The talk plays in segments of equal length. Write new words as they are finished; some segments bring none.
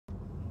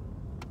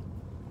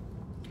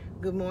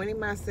Good morning,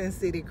 my Sin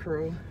City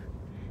crew.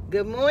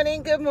 Good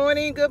morning, good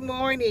morning, good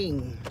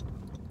morning.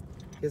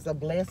 It's a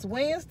blessed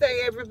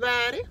Wednesday,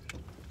 everybody.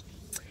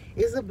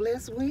 It's a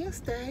blessed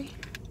Wednesday.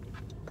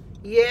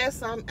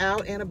 Yes, I'm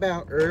out and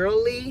about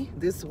early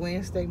this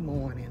Wednesday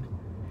morning.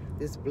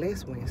 This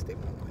blessed Wednesday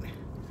morning,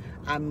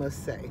 I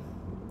must say.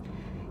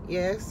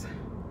 Yes,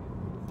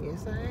 I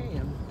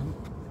am. I'm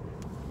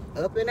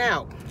up and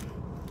out.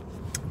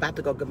 About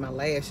to go get my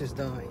lashes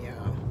done,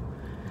 y'all.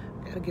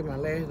 Gotta get my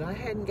lashes done. I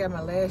hadn't got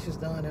my lashes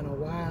done in a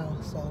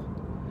while, so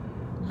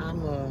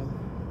I'm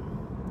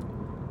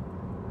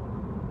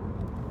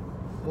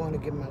going to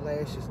get my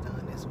lashes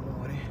done this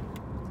morning.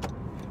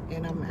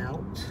 And I'm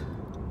out.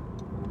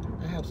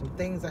 I have some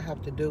things I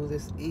have to do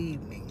this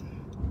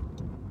evening.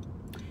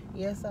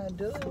 Yes, I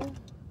do.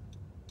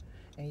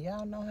 And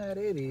y'all know how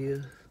that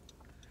is.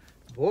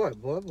 Boy.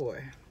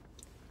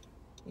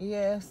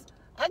 Yes.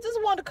 I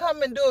just wanted to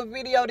come and do a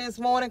video this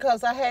morning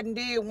because I hadn't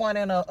did one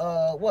in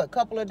a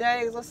couple of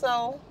days or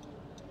so.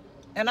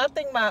 And I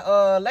think my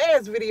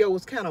last video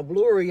was kind of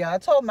blurry, y'all. I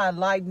told my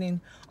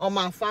lighting on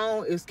my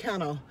phone is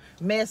kind of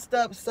messed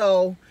up,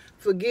 so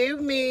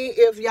forgive me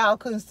if y'all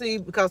couldn't see,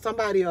 because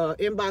somebody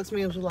inboxed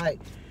me and was like,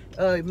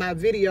 my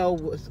video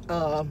was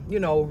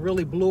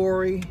really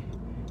blurry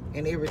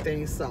and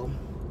everything. So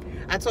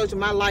I told you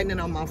my lighting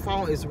on my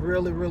phone is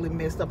really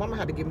messed up. I'm gonna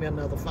have to get me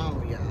another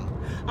phone, y'all.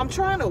 I'm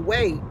trying to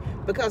wait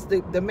because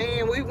the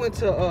man, we went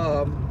to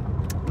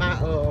my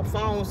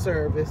phone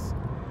service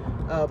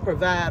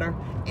provider,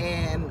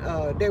 and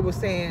they were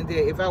saying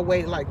that if I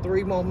wait like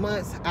 3 more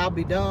months, I'll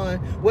be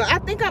done. Well, I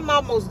think I'm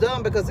almost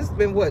done because it's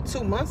been, what,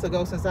 2 months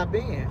ago since I've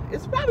been.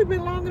 It's probably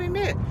been longer than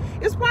that.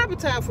 It's probably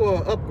time for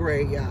an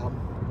upgrade, y'all.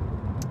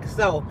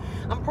 So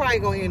I'm probably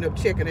gonna end up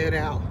checking it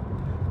out.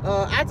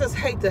 I just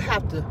hate to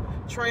have to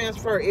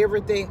transfer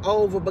everything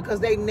over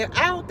because I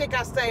don't think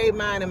I saved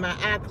mine in my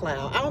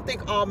iCloud. I don't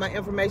think all my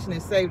information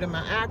is saved in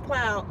my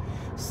iCloud.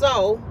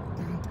 So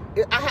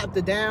I have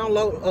to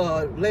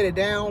download, let it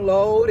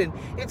download, and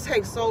it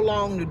takes so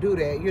long to do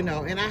that,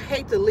 and I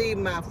hate to leave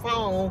my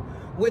phone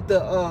with the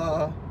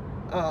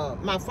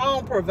my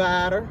phone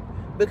provider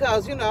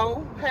because,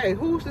 hey,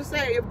 who's to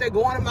say if they're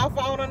going to my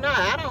phone or not?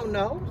 I don't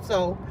know.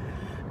 So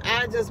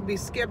I just be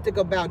skeptic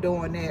about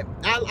doing that.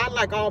 I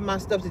like all my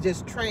stuff to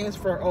just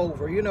transfer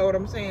over, you know what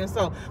I'm saying?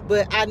 So,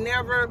 but I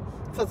never,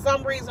 for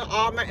some reason,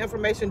 all my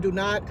information do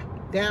not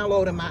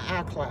download in my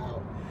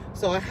iCloud.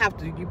 So I have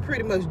to, you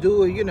pretty much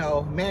do it,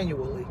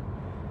 manually.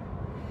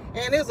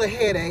 And it's a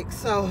headache.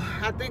 So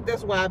I think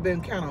that's why I've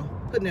been kind of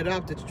putting it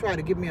off to try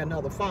to get me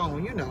another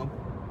phone,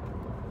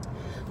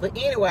 But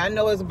anyway, I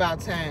know it's about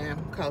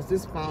time because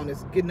this phone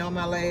is getting on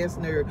my last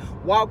nerve.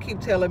 Walt keep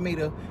telling me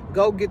to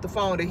go get the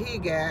phone that he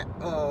got.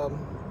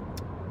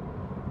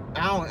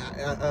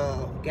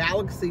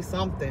 Galaxy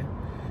something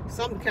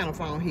kind of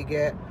phone he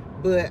got.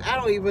 But I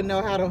don't even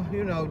know how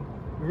to,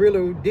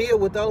 really deal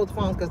with those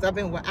phones because I've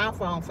been with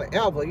iPhone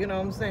forever, you know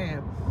what I'm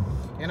saying?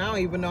 And I don't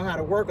even know how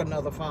to work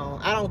another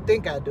phone. I don't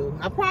think I do.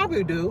 I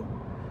probably do.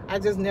 I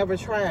just never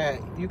tried.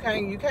 You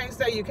can't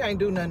say you can't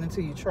do nothing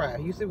until you try.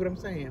 You see what I'm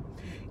saying?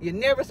 You're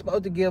never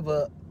supposed to give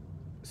up.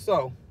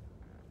 So,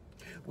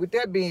 with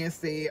that being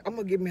said, I'm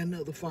going to get me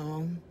another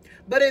phone.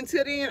 But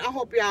until then, I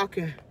hope y'all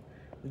can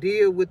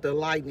deal with the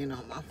lightning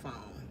on my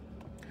phone.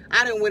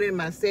 I done went in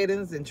my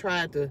settings and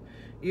tried to,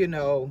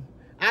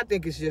 I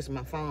think it's just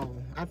my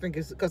phone. I think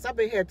it's because I've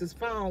been had this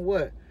phone,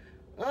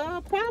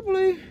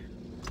 probably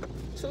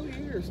 2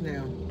 years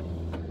now.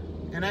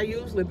 And I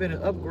usually been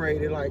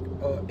upgraded like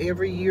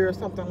every year or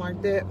something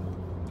like that.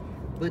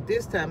 But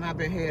this time I've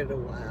been had it a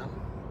while.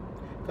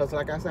 Because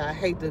like I said, I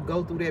hate to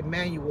go through that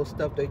manual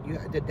stuff that you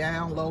have to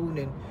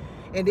download.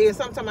 And then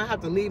sometimes I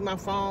have to leave my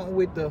phone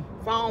with the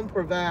phone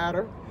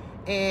provider.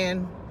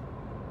 And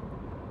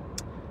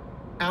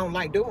I don't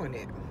like doing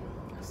it.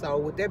 So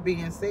with that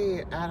being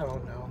said, I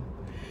don't know.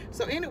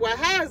 So anyway,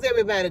 how's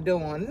everybody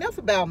doing? Enough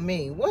about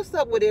me. What's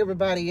up with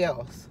everybody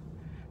else?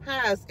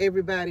 How's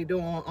everybody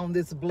doing on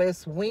this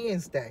blessed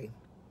Wednesday?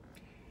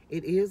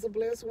 It is a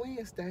blessed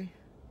Wednesday.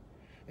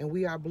 And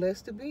we are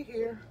blessed to be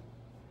here.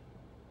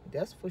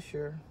 That's for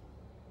sure.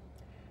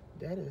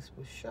 That is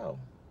for sure.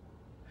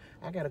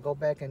 I got to go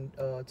back and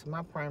to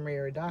my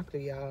primary doctor,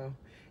 y'all.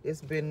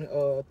 It's been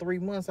 3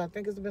 months. I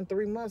think it's been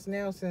 3 months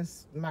now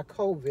since my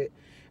COVID.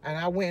 And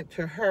I went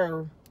to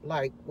her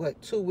like,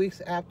 2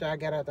 weeks after I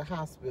got out of the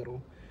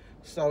hospital.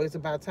 So it's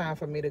about time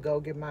for me to go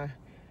get my...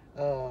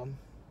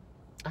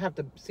 I have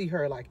to see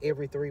her like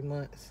every 3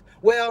 months.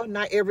 Well,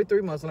 not every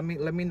 3 months. Let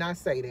me not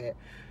say that.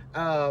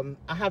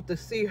 I have to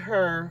see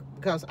her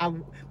because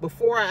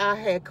before I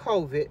had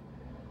COVID,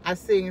 I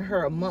seen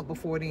her a month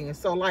before then.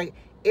 So like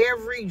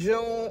every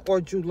June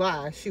or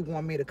July, she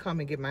wanted me to come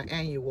and get my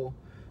annual,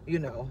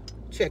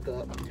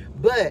 checkup.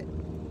 But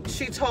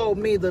she told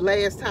me the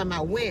last time I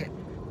went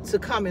to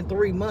come in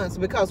 3 months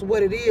because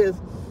what it is,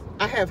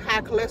 I have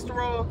high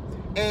cholesterol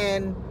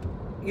and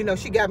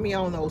she got me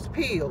on those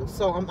pills.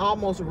 So I'm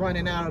almost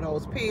running out of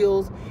those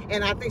pills.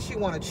 And I think she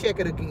want to check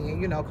it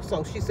again,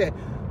 So she said,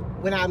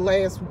 when I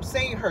last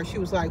seen her, she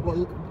was like,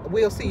 well,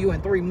 we'll see you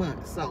in 3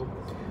 months. So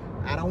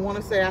I don't want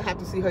to say I have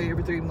to see her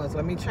every 3 months.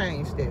 Let me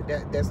change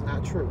that. That's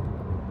not true.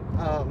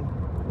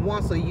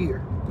 Once a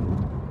year.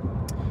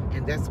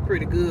 And that's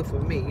pretty good for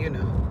me, you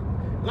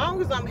know. As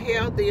long as I'm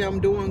healthy, I'm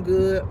doing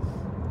good.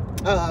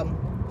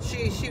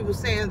 She was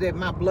saying that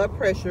my blood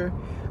pressure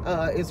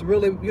is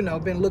really, you know,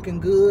 been looking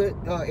good.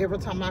 Every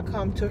time I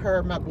come to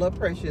her, my blood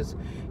pressure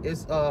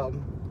is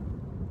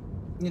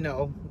you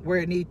know, where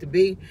it needs to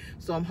be.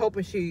 So I'm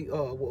hoping she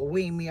will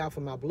wean me off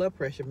of my blood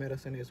pressure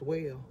medicine as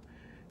well,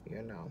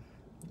 you know.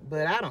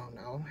 But I don't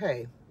know.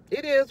 Hey,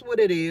 it is what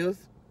it is.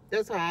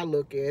 That's how I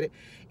look at it.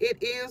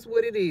 It is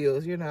what it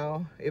is, you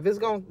know. If it's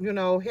going to, you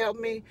know, help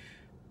me,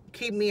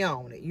 keep me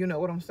on it. You know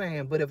what I'm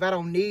saying? But if I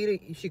don't need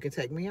it, she can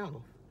take me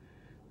off.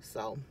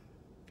 So,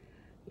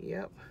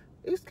 yep.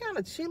 It's kind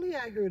of chilly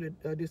out here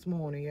this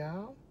morning,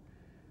 y'all.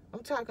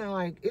 I'm talking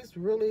like it's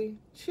really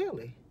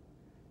chilly.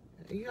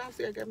 You all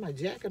see I got my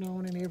jacket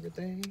on and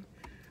everything.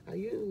 I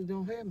usually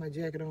don't have my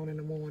jacket on in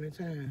the morning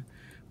time.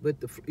 But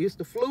it's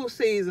the flu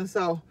season,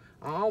 so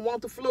I don't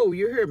want the flu.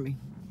 You hear me?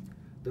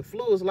 The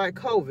flu is like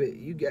COVID.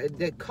 You got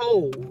that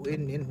cold,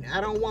 and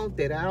I don't want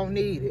that. I don't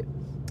need it.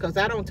 Because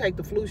I don't take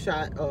the flu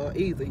shot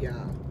either,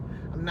 y'all.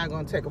 I'm not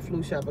going to take a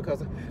flu shot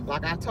because,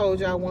 like I told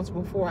y'all once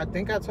before, I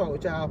think I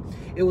told y'all,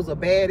 it was a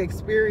bad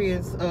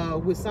experience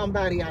with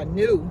somebody I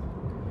knew.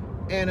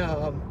 And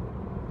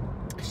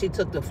she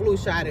took the flu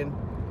shot and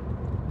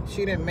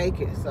she didn't make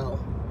it. So,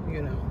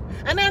 you know.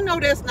 And I know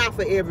that's not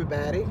for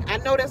everybody. I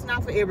know that's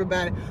not for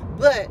everybody.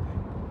 But,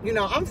 you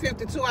know, I'm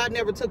 52. I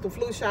never took the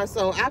flu shot.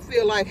 So I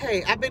feel like,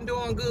 hey, I've been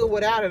doing good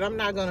without it. I'm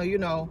not going to, you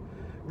know,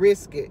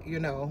 risk it, you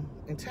know,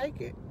 and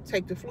take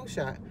the flu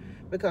shot.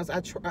 Because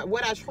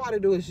what I try to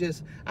do is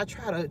just, I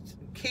try to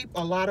keep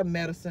a lot of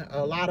medicine,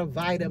 a lot of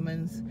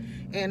vitamins,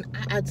 and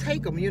I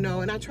take them, you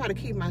know, and I try to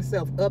keep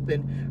myself up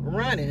and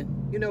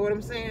running, you know what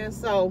I'm saying?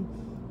 So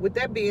with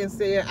that being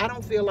said, I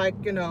don't feel like,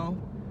 you know,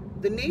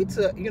 the need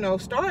to, you know,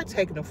 start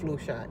taking the flu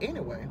shot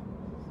anyway.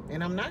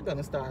 And I'm not going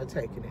to start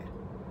taking it.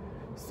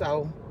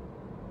 So,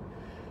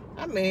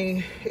 I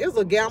mean, it's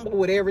a gamble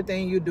with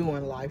everything you do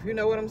in life. You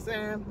know what I'm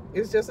saying?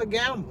 It's just a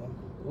gamble.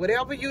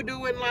 Whatever you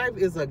do in life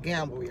is a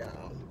gamble, y'all.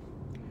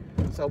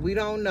 So we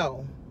don't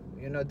know.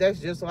 You know,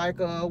 that's just like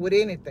with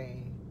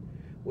anything.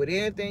 With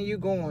anything you're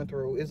going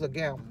through, it's a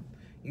gamble.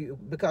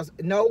 Because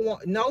no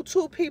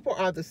two people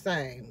are the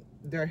same.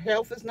 Their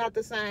health is not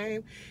the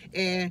same.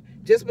 And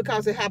just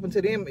because it happened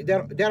to them,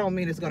 that don't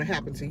mean it's going to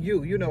happen to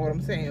you. You know what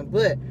I'm saying?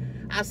 But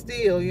I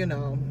still, you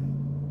know,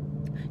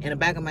 in the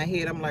back of my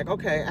head, I'm like,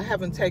 okay, I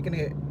haven't taken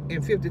it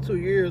in 52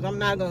 years. I'm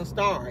not going to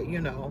start,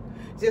 you know.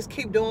 Just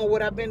keep doing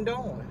what I've been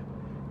doing.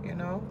 You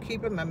know,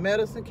 keeping my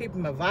medicine,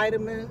 keeping my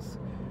vitamins.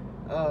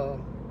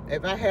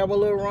 If I have a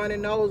little runny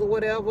nose or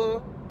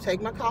whatever, take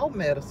my cough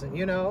medicine,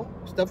 you know,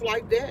 stuff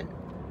like that.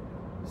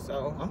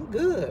 So I'm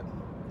good.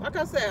 Like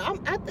I said,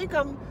 I think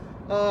I'm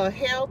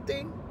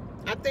healthy.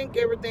 I think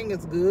everything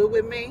is good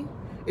with me.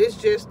 It's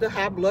just the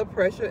high blood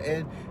pressure.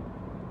 And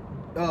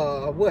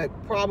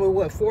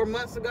probably 4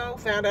 months ago,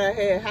 found out I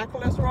had high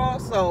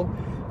cholesterol. So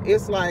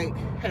it's like,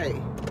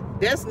 hey,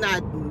 that's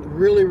not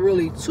really,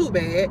 really too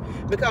bad.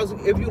 Because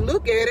if you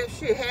look at it,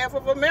 shit, half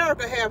of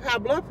America have high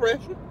blood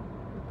pressure.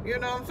 You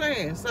know what I'm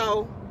saying?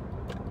 So,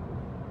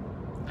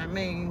 I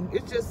mean,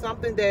 it's just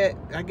something that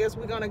I guess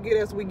we're going to get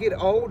as we get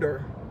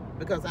older.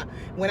 Because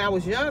when I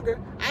was younger,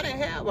 I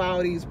didn't have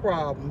all these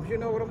problems. You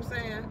know what I'm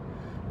saying?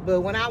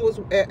 But when I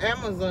was at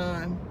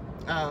Amazon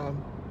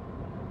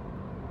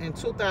in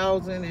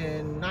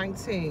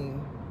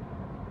 2019,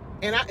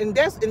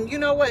 and you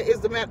know what?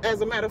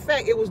 As a matter of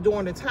fact, it was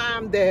during the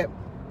time that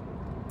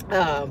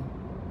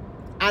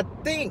I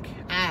think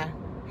I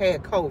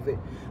had COVID.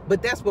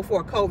 But that's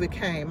before COVID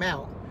came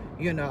out.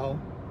 You know,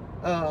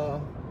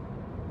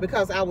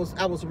 because I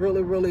was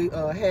really, really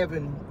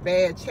having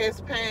bad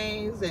chest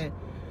pains, and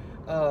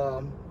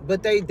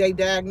but they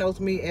diagnosed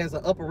me as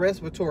an upper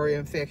respiratory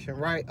infection,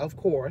 right? Of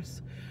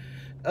course.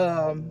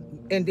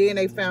 And then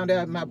they found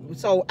out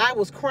so I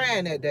was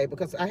crying that day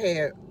because I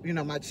had, you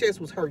know, my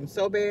chest was hurting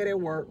so bad at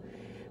work.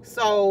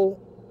 So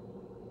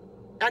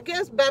I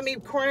guess by me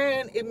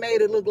crying, it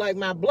made it look like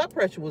my blood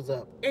pressure was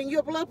up. And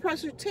your blood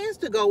pressure tends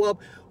to go up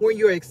when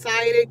you're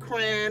excited,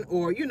 crying,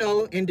 or, you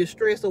know, in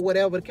distress or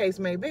whatever the case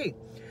may be.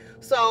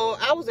 So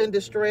I was in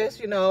distress,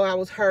 you know, I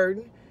was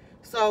hurting.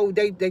 So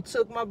they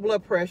took my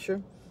blood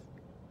pressure.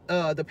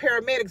 The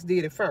paramedics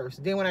did it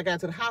first. Then when I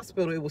got to the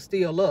hospital, it was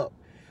still up.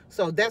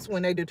 So that's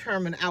when they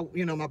determined,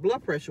 you know, my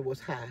blood pressure was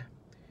high.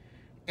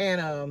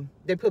 And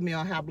they put me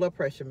on high blood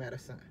pressure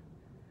medicine.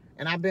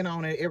 And I've been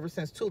on it ever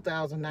since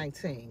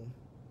 2019.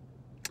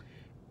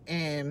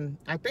 And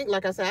I think,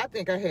 like I said, I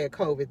think I had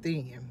COVID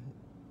then.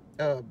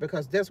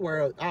 Because that's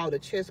where all the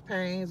chest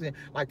pains and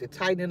like the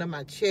tightening of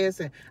my chest,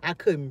 and I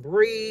couldn't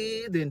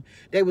breathe, and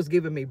they was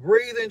giving me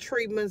breathing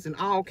treatments and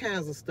all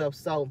kinds of stuff.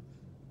 So,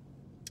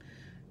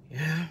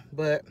 yeah,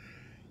 but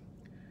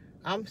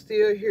I'm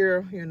still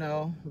here, you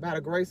know, by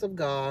the grace of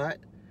God.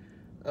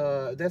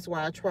 That's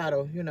why I try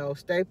to, you know,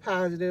 stay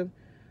positive.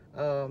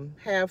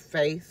 Have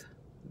faith.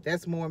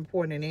 That's more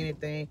important than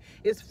anything.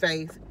 It's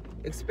faith,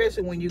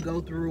 especially when you go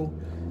through,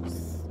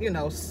 you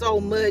know, so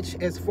much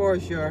as far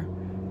as your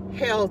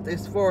health,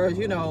 as far as,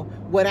 you know,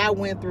 what I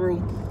went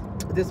through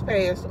this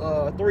past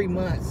 3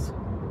 months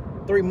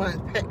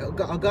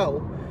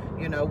ago,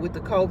 you know, with the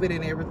COVID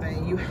and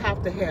everything. You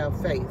have to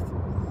have faith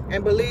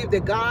and believe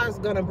that God's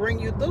gonna bring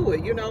you through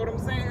it. You know what I'm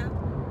saying?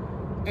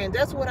 And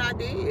that's what I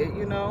did.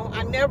 You know,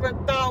 I never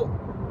thought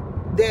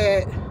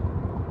that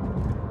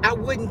I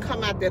wouldn't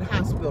come out that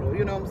hospital,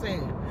 you know what I'm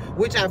saying?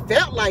 Which I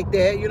felt like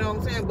that, you know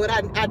what I'm saying? But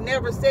I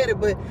never said it,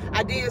 but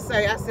I did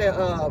say, I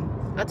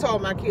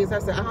told my kids, I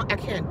said, I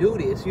can't do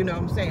this, you know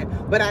what I'm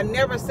saying? But I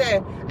never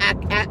said,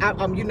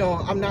 you know,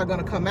 I'm not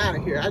gonna come out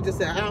of here. I just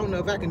said, I don't know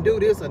if I can do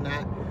this or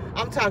not.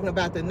 I'm talking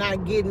about the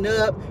not getting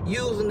up,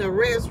 using the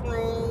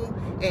restroom,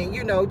 and,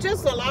 you know,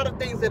 just a lot of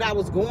things that I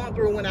was going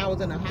through when I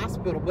was in the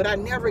hospital, but I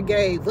never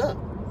gave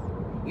up.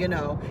 You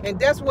know, and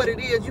that's what it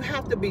is. You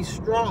have to be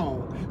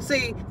strong.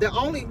 See, the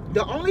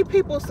only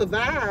people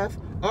survive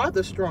are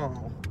the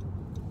strong.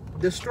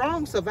 The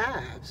strong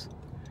survives.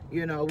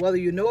 You know, whether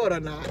you know it or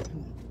not.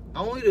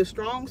 Only the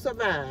strong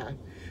survive.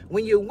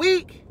 When you're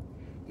weak,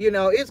 you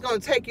know, it's gonna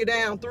take you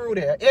down through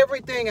there.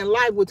 Everything in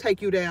life will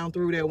take you down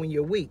through there when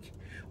you're weak.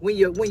 When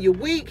you're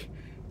weak,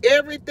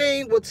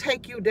 everything will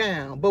take you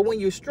down. But when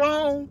you're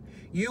strong,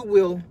 you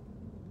will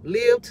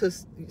live to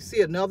see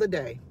another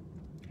day.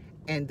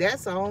 And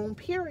that's on,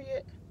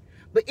 period.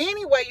 But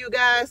anyway, you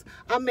guys,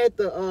 I'm at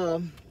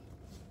the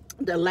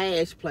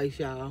lash place,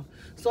 y'all.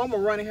 So I'm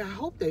gonna run in here. I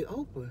hope they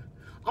open.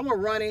 I'm gonna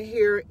run in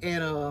here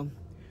and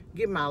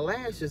get my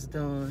lashes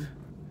done.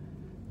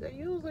 They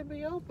usually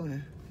be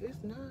open.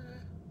 It's not.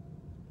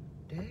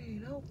 They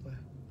ain't open.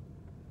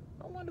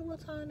 I wonder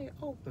what time they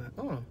open.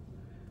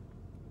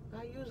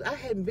 I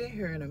hadn't been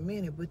here in a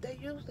minute, but they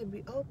usually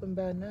be open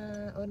by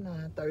 9 or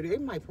 9:30.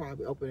 It might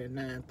probably open at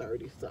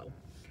 9:30. So.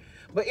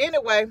 But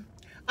anyway,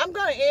 I'm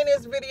gonna end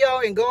this video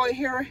and go in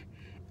here.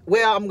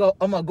 Well, I'm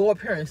gonna go up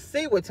here and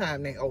see what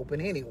time they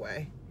open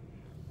anyway.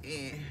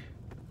 And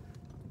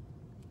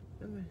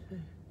let me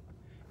see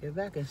if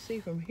I can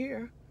see from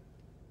here.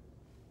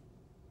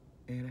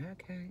 And I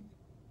can't.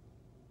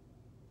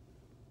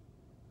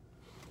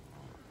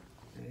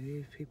 And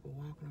these people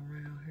walking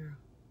around here.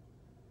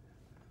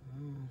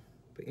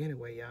 But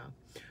anyway, y'all,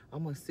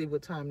 I'm gonna see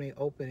what time they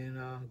open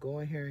and go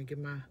in here and get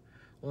my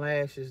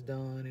lashes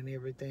done and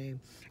everything.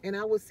 And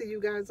I will see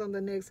you guys on the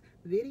next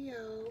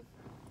video.